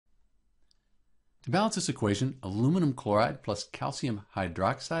To balance this equation, aluminum chloride plus calcium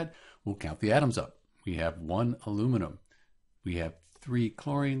hydroxide will count the atoms up. We have 1 aluminum, we have 3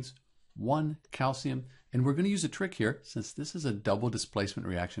 chlorines, 1 calcium, and we're going to use a trick here since this is a double displacement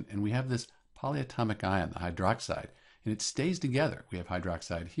reaction and we have this polyatomic ion, the hydroxide, and it stays together. We have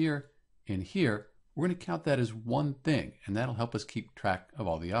hydroxide here and here. We're going to count that as one thing, and that'll help us keep track of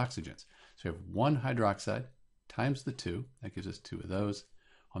all the oxygens. So we have 1 hydroxide times the 2, that gives us 2 of those.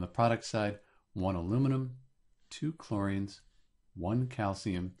 On the product side, 1 aluminum, 2 chlorines, 1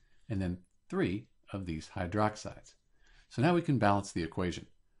 calcium, and then 3 of these hydroxides. So now we can balance the equation.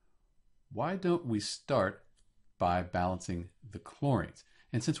 Why don't we start by balancing the chlorines?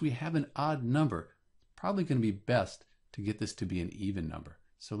 And since we have an odd number, it's probably going to be best to get this to be an even number.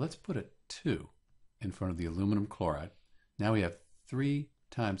 So let's put a 2 in front of the aluminum chloride. Now we have 3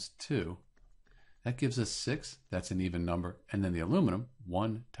 times 2. That gives us 6. That's an even number. And then the aluminum,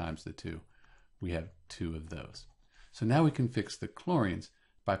 1 times the 2. We have 2 of those. So now we can fix the chlorines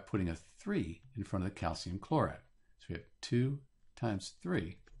by putting a 3 in front of the calcium chloride. So we have 2 times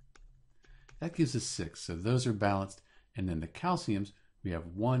 3. That gives us 6. So those are balanced. And then the calciums, we have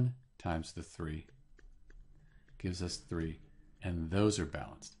 1 times the 3. Gives us 3. And those are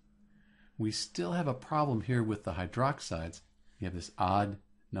balanced. We still have a problem here with the hydroxides. We have this odd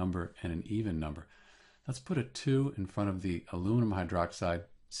number and an even number. Let's put a 2 in front of the aluminum hydroxide,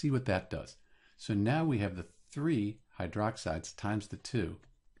 see what that does. So now we have the 3 hydroxides times the 2.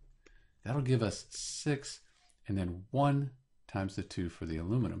 That'll give us 6, and then 1 times the 2 for the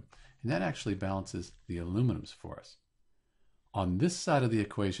aluminum. And that actually balances the aluminums for us. On this side of the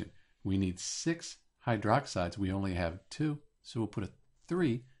equation, we need 6 hydroxides. We only have 2, so we'll put a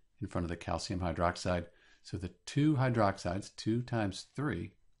 3 in front of the calcium hydroxide. So the 2 hydroxides, 2 times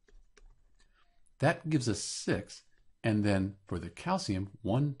 3, that gives us 6. And then for the calcium,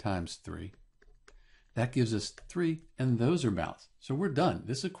 1 times 3, that gives us 3, and those are balanced. So we're done.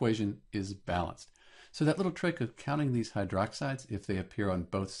 This equation is balanced. So that little trick of counting these hydroxides, if they appear on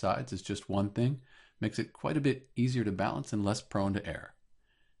both sides as just one thing, makes it quite a bit easier to balance and less prone to error.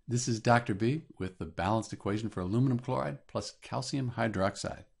 This is Dr. B with the balanced equation for aluminum chloride plus calcium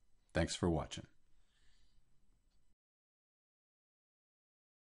hydroxide. Thanks for watching.